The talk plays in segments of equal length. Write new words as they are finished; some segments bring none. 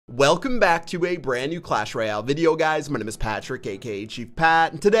Welcome back to a brand new Clash Royale video, guys. My name is Patrick, aka Chief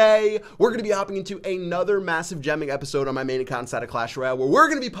Pat, and today we're going to be hopping into another massive gemming episode on my main account inside of Clash Royale, where we're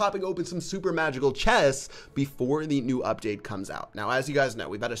going to be popping open some super magical chests before the new update comes out. Now, as you guys know,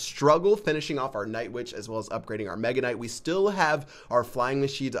 we've had a struggle finishing off our Night Witch as well as upgrading our Mega Knight. We still have our Flying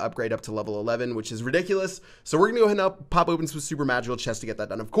Machine to upgrade up to level 11, which is ridiculous. So we're going to go ahead and pop open some super magical chests to get that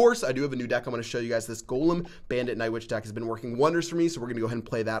done. Of course, I do have a new deck. I'm going to show you guys. This Golem Bandit Night Witch deck has been working wonders for me, so we're going to go ahead and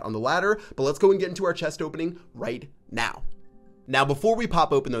play that on the ladder. But let's go and get into our chest opening right now. Now, before we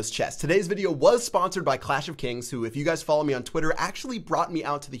pop open those chests, today's video was sponsored by Clash of Kings, who, if you guys follow me on Twitter, actually brought me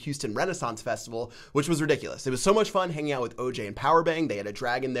out to the Houston Renaissance Festival, which was ridiculous. It was so much fun hanging out with OJ and Powerbang. They had a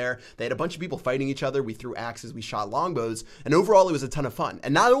dragon there. They had a bunch of people fighting each other. We threw axes, we shot longbows, and overall, it was a ton of fun.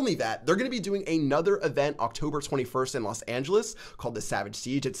 And not only that, they're going to be doing another event October 21st in Los Angeles called the Savage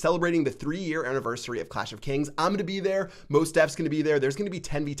Siege. It's celebrating the 3-year anniversary of Clash of Kings. I'm going to be there. Most devs going to be there. There's going to be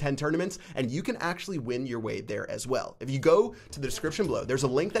 10v10 tournaments, and you can actually win your way there as well. If you go to the description below, there's a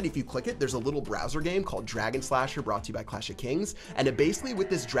link that if you click it, there's a little browser game called Dragon Slasher, brought to you by Clash of Kings. And it basically,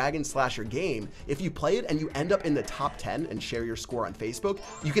 with this Dragon Slasher game, if you play it and you end up in the top 10 and share your score on Facebook,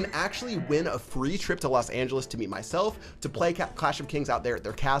 you can actually win a free trip to Los Angeles to meet myself, to play Clash of Kings out there at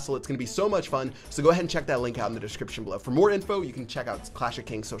their castle. It's going to be so much fun. So go ahead and check that link out in the description below. For more info, you can check out Clash of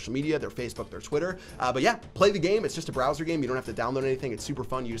Kings social media, their Facebook, their Twitter. But yeah, play the game. It's just a browser game. You don't have to download anything. It's super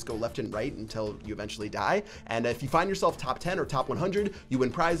fun. You just go left and right until you eventually die. And if you find yourself top 10 or top 100, you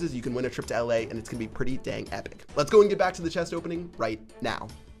win prizes. You can win a trip to LA, and it's gonna be pretty dang epic. Let's go and get back to the chest opening right now.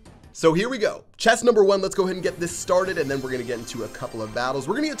 So here we go. Chest number 1, let's go ahead and get this started, and then we're going to get into a couple of battles.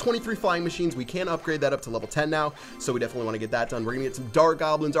 We're going to get 23 flying machines. We can upgrade that up to level 10 now, so we definitely want to get that done. We're going to get some Dark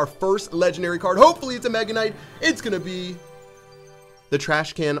Goblins, our first legendary card. Hopefully it's a Mega Knight. It's going to be the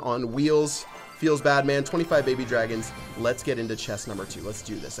Trash Can on Wheels. Feels bad, man. 25 baby dragons. Let's get into chest number 2. Let's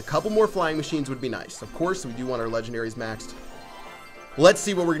do this. A couple more flying machines would be nice. Of course, we do want our legendaries maxed. Let's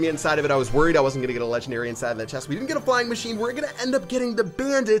see what we're gonna get inside of it. I was worried I wasn't gonna get a legendary inside of that chest. We didn't get a flying machine. We're gonna end up getting the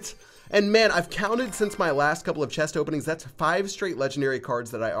bandit. And man, I've counted since my last couple of chest openings. That's 5 straight legendary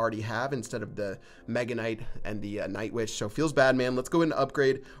cards that I already have instead of the Mega Knight and the Night Witch. So feels bad, man. Let's go ahead and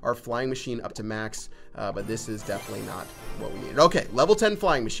upgrade our flying machine up to max. But this is definitely not what we needed. Okay, level 10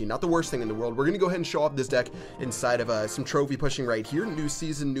 flying machine. Not the worst thing in the world. We're gonna go ahead and show off this deck inside of some trophy pushing right here. New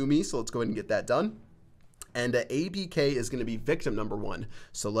season, new me. So let's go ahead and get that done. And ABK is going to be victim number 1.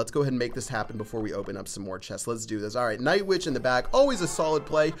 So let's go ahead and make this happen before we open up some more chests. Let's do this. All right, Night Witch in the back. Always a solid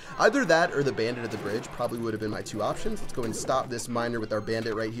play. Either that or the Bandit at the bridge probably would have been my 2 options. Let's go ahead and stop this miner with our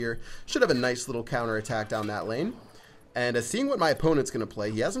Bandit right here. Should have a nice little counter attack down that lane. And seeing what my opponent's going to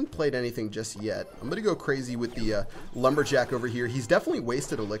play, he hasn't played anything just yet. I'm going to go crazy with the Lumberjack over here. He's definitely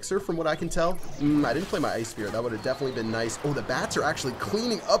wasted Elixir from what I can tell. I didn't play my Ice Spear. That would have definitely been nice. Oh, the bats are actually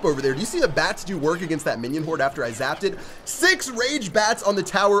cleaning up over there. Do you see the bats do work against that minion horde after I zapped it? 6 rage bats on the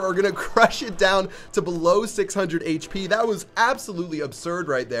tower are going to crush it down to below 600 HP. That was absolutely absurd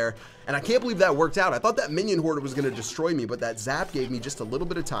right there. And I can't believe that worked out. I thought that minion horde was going to destroy me, but that zap gave me just a little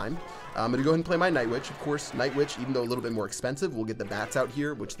bit of time. I'm going to go ahead and play my Night Witch. Of course, Night Witch, even though a little bit more expensive, we'll get the bats out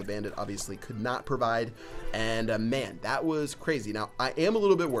here, which the Bandit obviously could not provide. And man, that was crazy. Now, I am a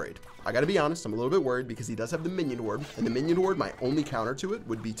little bit worried. I got to be honest, I'm a little bit worried because he does have the minion horde. And the minion horde, my only counter to it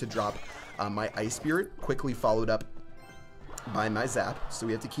would be to drop my Ice Spirit, quickly followed up by my zap. So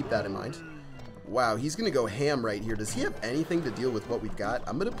we have to keep that in mind. Wow, he's going to go ham right here. Does he have anything to deal with what we've got?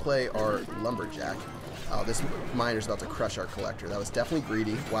 I'm going to play our Lumberjack. Oh, this miner's about to crush our Collector. That was definitely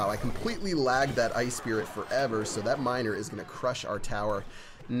greedy. Wow, I completely lagged that Ice Spirit forever, so that miner is going to crush our tower.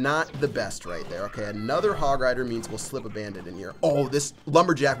 Not the best right there. Okay, another Hog Rider means we'll slip a Bandit in here. Oh, this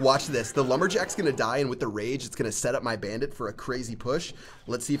Lumberjack, watch this. The Lumberjack's going to die, and with the Rage, it's going to set up my Bandit for a crazy push.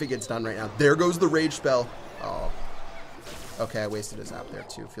 Let's see if it gets done right now. There goes the Rage spell. Oh. Okay, I wasted his zap there,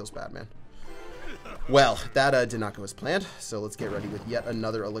 too. Feels bad, man. Well, that did not go as planned, so let's get ready with yet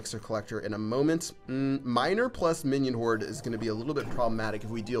another Elixir Collector in a moment. Miner plus Minion Horde is going to be a little bit problematic if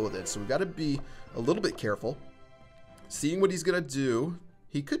we deal with it, so we've got to be a little bit careful. Seeing what he's going to do,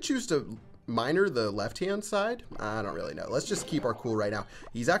 he could choose to miner the left-hand side. I don't really know. Let's just keep our cool right now.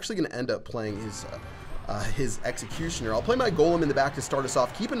 He's actually going to end up playing his Executioner. I'll play my Golem in the back to start us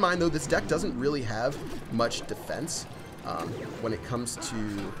off. Keep in mind, though, this deck doesn't really have much defense when it comes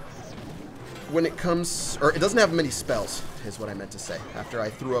to when it comes, or it doesn't have many spells, is what I meant to say, after I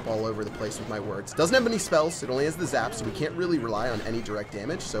threw up all over the place with my words. It doesn't have many spells, it only has the zap, so we can't really rely on any direct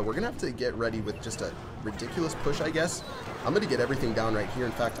damage, so we're going to have to get ready with just a ridiculous push, I guess. I'm going to get everything down right here.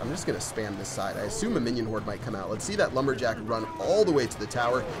 In fact, I'm just going to spam this side. I assume a minion horde might come out. Let's see that Lumberjack run all the way to the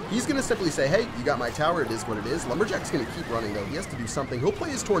tower. He's going to simply say, hey, you got my tower, it is what it is. Lumberjack's going to keep running, though. He has to do something. He'll play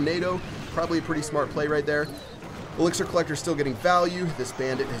his Tornado, probably a pretty smart play right there. Elixir Collector still getting value. This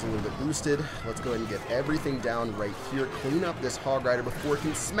Bandit is a little bit boosted. Let's go ahead and get everything down right here. Clean up this Hog Rider before it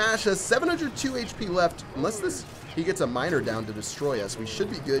can smash us. 702 HP left. Unless he gets a miner down to destroy us, we should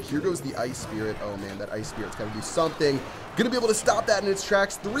be good. Here goes the Ice Spirit. Oh man, that Ice Spirit's got to do something. Gonna be able to stop that in its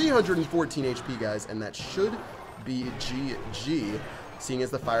tracks. 314 HP, guys, and that should be GG. Seeing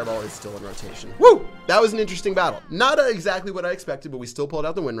as the Fireball is still in rotation. Woo! That was an interesting battle. Not exactly what I expected, but we still pulled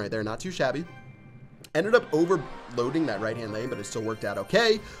out the win right there. Not too shabby. Ended up overloading that right-hand lane, but it still worked out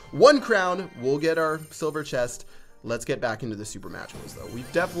okay. 1 crown, we'll get our silver chest. Let's get back into the super matchables, though.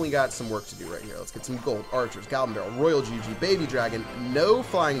 We've definitely got some work to do right here. Let's get some gold, archers, Goblin Barrel, Royal GG, Baby Dragon, no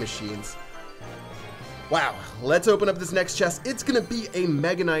flying machines. Wow, let's open up this next chest. It's gonna be a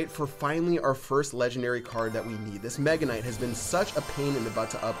Mega Knight for finally our first legendary card that we need. This Mega Knight has been such a pain in the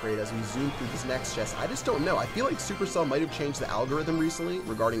butt to upgrade as we zoom through this next chest. I just don't know. I feel like Supercell might have changed the algorithm recently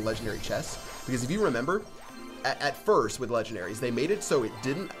regarding legendary chests, because if you remember, at first with legendaries, they made it so it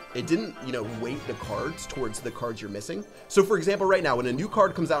didn't, you know, weight the cards towards the cards you're missing. So for example, right now, when a new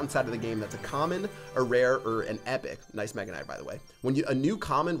card comes out inside of the game that's a common, a rare, or an epic, nice Mega Knight by the way, when a new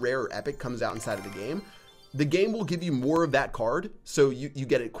common, rare, or epic comes out inside of the game will give you more of that card, so you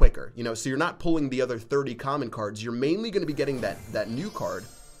get it quicker, you know, so you're not pulling the other 30 common cards, you're mainly going to be getting that new card.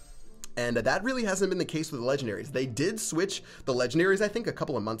 And that really hasn't been the case with the legendaries. They did switch the legendaries, I think, a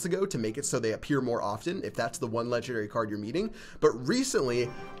couple of months ago to make it so they appear more often if that's the one legendary card you're meeting. But recently,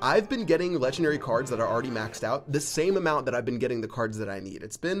 I've been getting legendary cards that are already maxed out the same amount that I've been getting the cards that I need.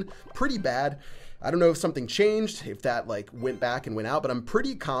 It's been pretty bad. I don't know if something changed, if that like went back and went out, but I'm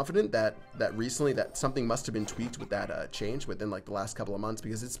pretty confident that recently that something must have been tweaked with that change within like the last couple of months,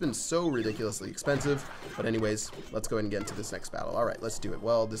 because it's been so ridiculously expensive. But anyways, let's go ahead and get into this next battle. All right, let's do it.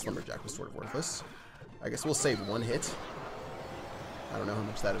 Well, this Lumberjack was sort of worthless. I guess we'll save 1 hit. I don't know how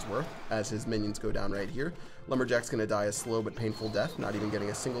much that is worth as his minions go down right here. Lumberjack's gonna die a slow but painful death, not even getting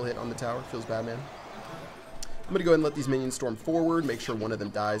a single hit on the tower. Feels bad, man. I'm going to go ahead and let these minions storm forward, make sure one of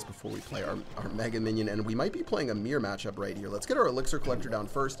them dies before we play our Mega Minion, and we might be playing a mirror matchup right here. Let's get our Elixir Collector down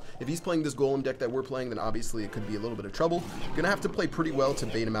first. If he's playing this Golem deck that we're playing, then obviously it could be a little bit of trouble. Going to have to play pretty well to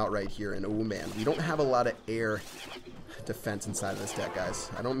bait him out right here, and oh man, we don't have a lot of air defense inside of this deck,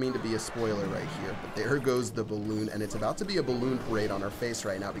 guys. I don't mean to be a spoiler right here, but there goes the balloon, and it's about to be a balloon parade on our face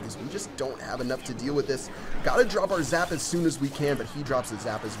right now because we just don't have enough to deal with this. Gotta drop our zap as soon as we can, but he drops his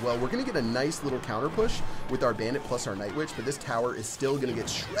zap as well. We're gonna get a nice little counter push with our Bandit plus our Night Witch, but this tower is still gonna get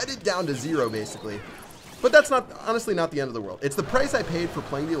shredded down to 0 basically. But that's honestly not the end of the world. It's the price I paid for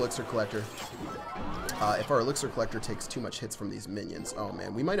playing the Elixir Collector. If our Elixir Collector takes too much hits from these minions, oh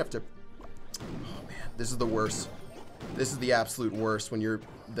man, we might have to, oh man, this is the worst. This is the absolute worst when your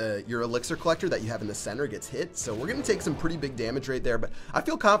Elixir Collector that you have in the center gets hit. So we're going to take some pretty big damage right there, but I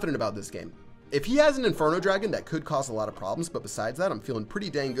feel confident about this game. If he has an Inferno Dragon, that could cause a lot of problems, but besides that, I'm feeling pretty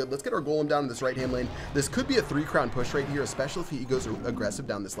dang good. Let's get our Golem down in this right-hand lane. This could be a 3-crown push right here, especially if he goes aggressive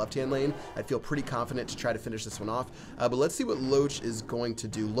down this left-hand lane. I'd feel pretty confident to try to finish this one off, but let's see what Loach is going to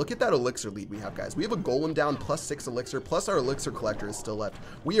do. Look at that Elixir lead we have, guys. We have a Golem down plus 6 Elixir, plus our Elixir Collector is still left.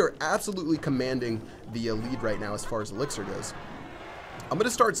 We are absolutely commanding the lead right now as far as Elixir goes. I'm going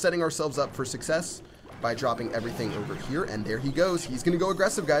to start setting ourselves up for success by dropping everything over here, and there he goes. He's gonna go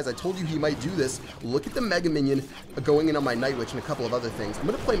aggressive, guys. I told you he might do this. Look at the Mega Minion going in on my Night Witch and a couple of other things. I'm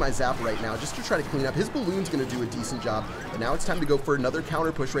gonna play my Zap right now just to try to clean up. His Balloon's gonna do a decent job, but now it's time to go for another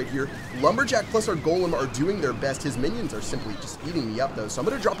counter push right here. Lumberjack plus our Golem are doing their best. His minions are simply just eating me up, though, so I'm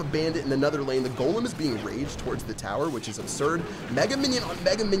gonna drop a Bandit in another lane. The Golem is being raged towards the tower, which is absurd. Mega Minion on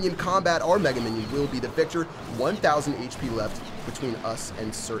Mega Minion combat. Our Mega Minion will be the victor. 1,000 HP left between us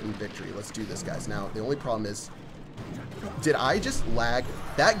and certain victory. Let's do this, guys. Now, the only problem is, did I just lag?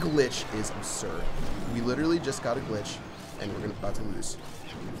 That glitch is absurd. We literally just got a glitch, and we're about to lose.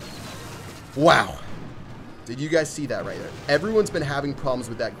 Wow. Did you guys see that right there? Everyone's been having problems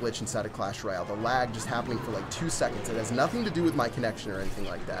with that glitch inside of Clash Royale. The lag just happening for like 2 seconds. It has nothing to do with my connection or anything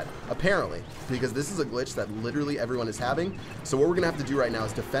like that, apparently, because this is a glitch that literally everyone is having. So what we're going to have to do right now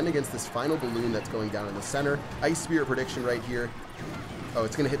is defend against this final balloon that's going down in the center. Ice Spirit prediction right here. Oh,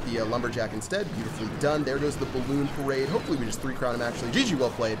 it's going to hit the Lumberjack instead. Beautifully done. There goes the balloon parade. Hopefully we just 3-crown him, actually. GG, well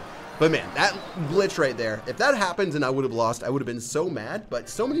played. But man, that glitch right there, if that happens and I would have lost, I would have been so mad. But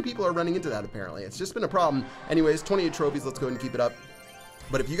so many people are running into that apparently. It's just been a problem. Anyways, 28 trophies. Let's go ahead and keep it up.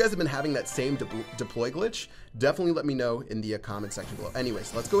 But if you guys have been having that same deploy glitch, definitely let me know in the comment section below.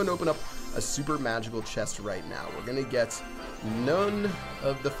 Anyways, let's go and open up a super magical chest right now. We're going to get none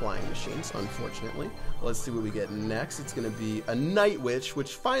of the flying machines, unfortunately. Let's see what we get next. It's going to be a Night Witch,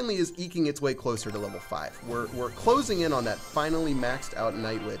 which finally is eking its way closer to level 5. We're closing in on that finally maxed out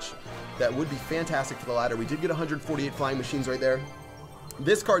Night Witch. That would be fantastic for the ladder. We did get 148 flying machines right there.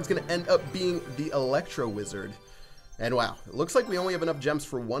 This card's going to end up being the Electro Wizard. And wow, it looks like we only have enough gems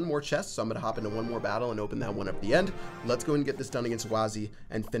for one more chest, so I'm going to hop into one more battle and open that one up at the end. Let's go and get this done against Wazi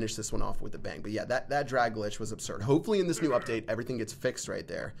and finish this one off with a bang. But yeah, that drag glitch was absurd. Hopefully in this new update, everything gets fixed right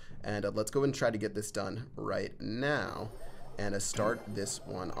there. And let's go and try to get this done right now and start this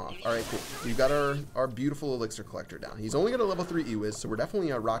one off. All right, cool. We've got our beautiful elixir collector down. He's only got a level 3 E-Wiz, so we're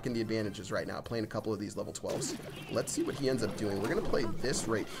definitely rocking the advantages right now, playing a couple of these level 12s. Let's see what he ends up doing. We're going to play this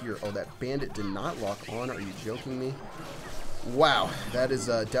right here. Oh, that bandit did not lock on. Are you joking me? Wow, that is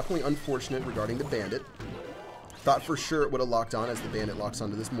definitely unfortunate regarding the bandit. Thought for sure it would have locked on as the bandit locks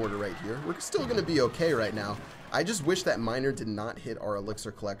onto this mortar right here. We're still going to be okay right now. I just wish that miner did not hit our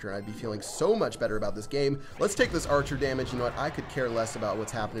elixir collector, and I'd be feeling so much better about this game. Let's take this archer damage. You know what? I could care less about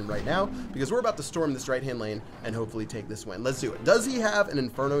what's happening right now because we're about to storm this right-hand lane and hopefully take this win. Let's do it. Does he have an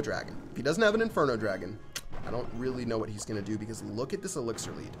Inferno Dragon? If he doesn't have an Inferno Dragon, I don't really know what he's going to do because look at this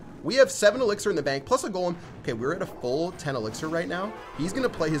elixir lead. We have 7 elixir in the bank plus a golem. Okay, we're at a full 10 elixir right now. He's going to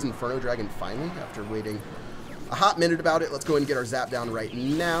play his Inferno Dragon finally after waiting a hot minute about it. Let's go ahead and get our zap down right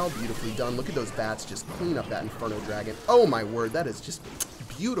now. Beautifully done. Look at those bats just clean up that Inferno Dragon. Oh my word, that is just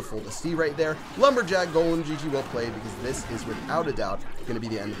beautiful to see right there. Lumberjack, Golem, GG, well played, because this is without a doubt going to be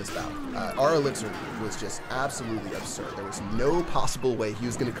the end of this battle. Our elixir was just absolutely absurd. There was no possible way he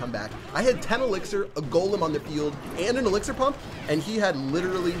was going to come back. I had 10 elixir, a Golem on the field, and an elixir pump, and he had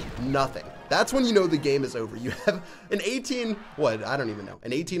literally nothing. That's when you know the game is over. You have an 18, what? I don't even know.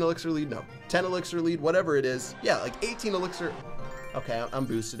 An 18 elixir lead? No. 10 elixir lead, whatever it is. Yeah, like 18 elixir. Okay, I'm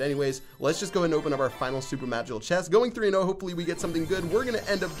boosted. Anyways, let's just go ahead and open up our final super magical chest. Going 3-0, hopefully we get something good. We're going to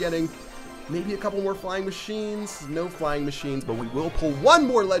end up getting maybe a couple more flying machines. No flying machines, but we will pull one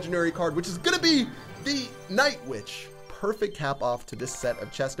more legendary card, which is going to be the Night Witch. Perfect cap off to this set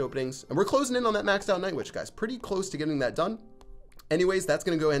of chest openings. And we're closing in on that maxed out Night Witch, guys. Pretty close to getting that done. Anyways, that's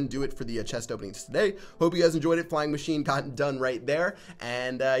going to go ahead and do it for the chest openings today. Hope you guys enjoyed it. Flying Machine got done right there.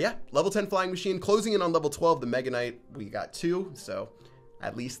 And yeah, level 10 Flying Machine. Closing in on level 12, the Mega Knight, we got 2. So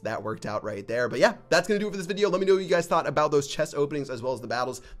at least that worked out right there. But yeah, that's going to do it for this video. Let me know what you guys thought about those chest openings as well as the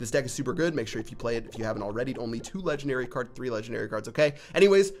battles. This deck is super good. Make sure if you play it, if you haven't already, only 2 legendary cards, 3 legendary cards, okay?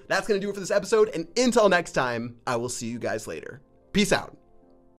 Anyways, that's going to do it for this episode. And until next time, I will see you guys later. Peace out.